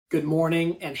Good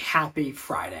morning and happy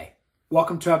Friday.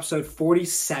 Welcome to episode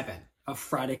 47 of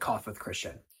Friday Coffee with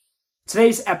Christian.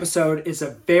 Today's episode is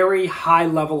a very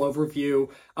high-level overview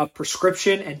of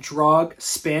prescription and drug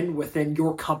spend within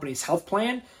your company's health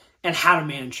plan and how to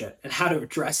manage it and how to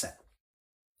address it.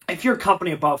 If you're a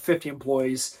company above 50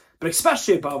 employees, but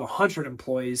especially above 100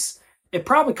 employees, it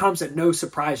probably comes at no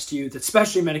surprise to you that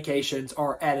specialty medications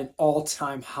are at an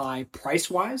all-time high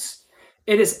price-wise.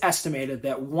 It is estimated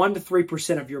that 1 to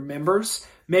 3% of your members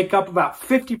make up about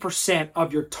 50%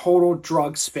 of your total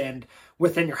drug spend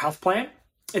within your health plan.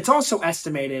 It's also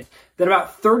estimated that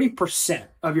about 30%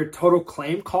 of your total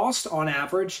claim cost on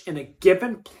average in a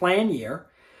given plan year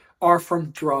are from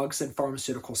drugs and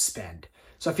pharmaceutical spend.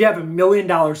 So if you have $1 million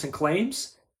in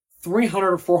claims,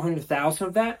 300 or 400,000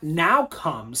 of that now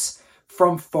comes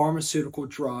from pharmaceutical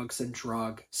drugs and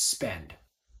drug spend.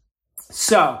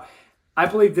 So I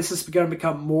believe this is going to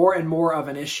become more and more of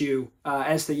an issue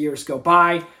as the years go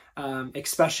by,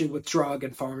 especially with drug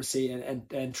and pharmacy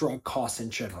and drug costs in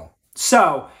general.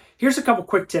 So here's a couple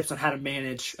quick tips on how to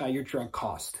manage your drug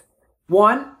cost.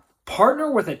 One, partner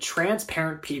with a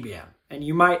transparent PBM. And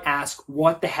you might ask,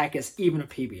 what the heck is even a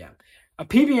PBM? A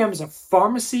PBM is a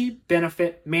pharmacy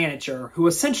benefit manager who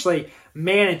essentially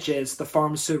manages the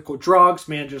pharmaceutical drugs,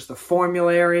 manages the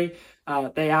formulary.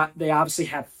 They obviously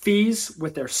have fees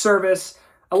with their service.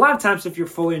 A lot of times, if you're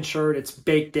fully insured, it's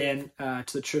baked in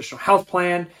to the traditional health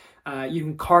plan. You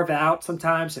can carve out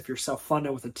sometimes if you're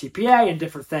self-funded with a TPA and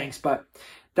different things, but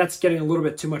that's getting a little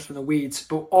bit too much from the weeds.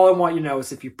 But all I want you to know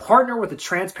is if you partner with a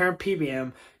transparent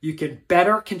PBM, you can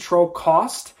better control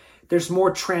cost. There's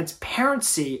more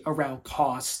transparency around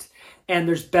cost, and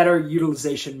there's better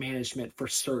utilization management for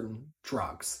certain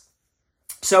drugs.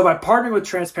 So by partnering with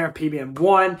transparent PBM,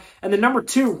 one, and then number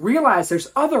two, realize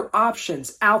there's other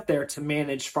options out there to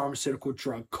manage pharmaceutical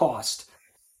drug cost.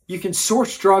 You can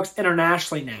source drugs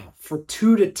internationally now for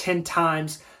 2 to 10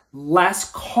 times less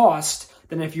cost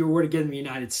than if you were to get in the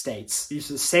United States. These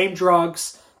are the same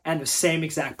drugs and the same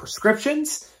exact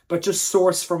prescriptions, but just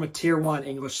sourced from a tier 1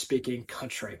 English-speaking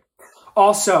country.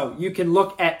 Also, you can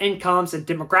look at incomes and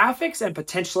demographics and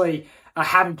potentially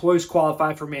have employees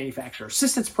qualify for manufacturer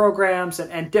assistance programs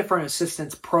and different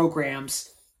assistance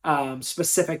programs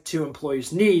specific to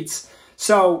employees' needs.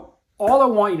 So all I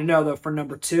want you to know, though, for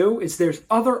number two, is there's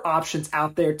other options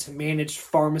out there to manage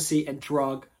pharmacy and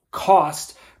drug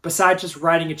cost besides just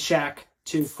writing a check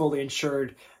to fully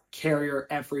insured carrier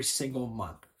every single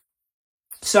month.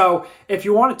 So if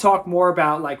you want to talk more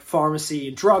about like pharmacy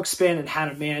and drug spend and how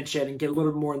to manage it and get a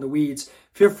little bit more in the weeds,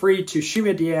 feel free to shoot me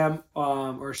a DM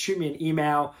or shoot me an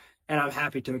email, and I'm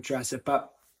happy to address it.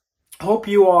 But hope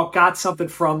you all got something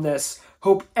from this.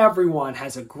 Hope everyone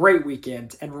has a great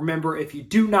weekend. And remember, if you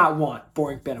do not want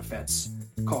boring benefits,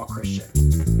 call Christian.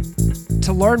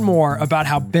 To learn more about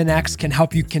how BenX can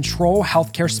help you control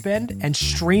healthcare spend and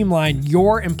streamline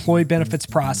your employee benefits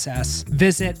process,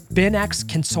 visit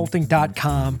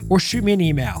benxconsulting.com or shoot me an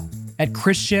email at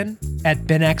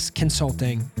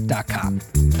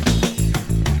christian@benxconsulting.com.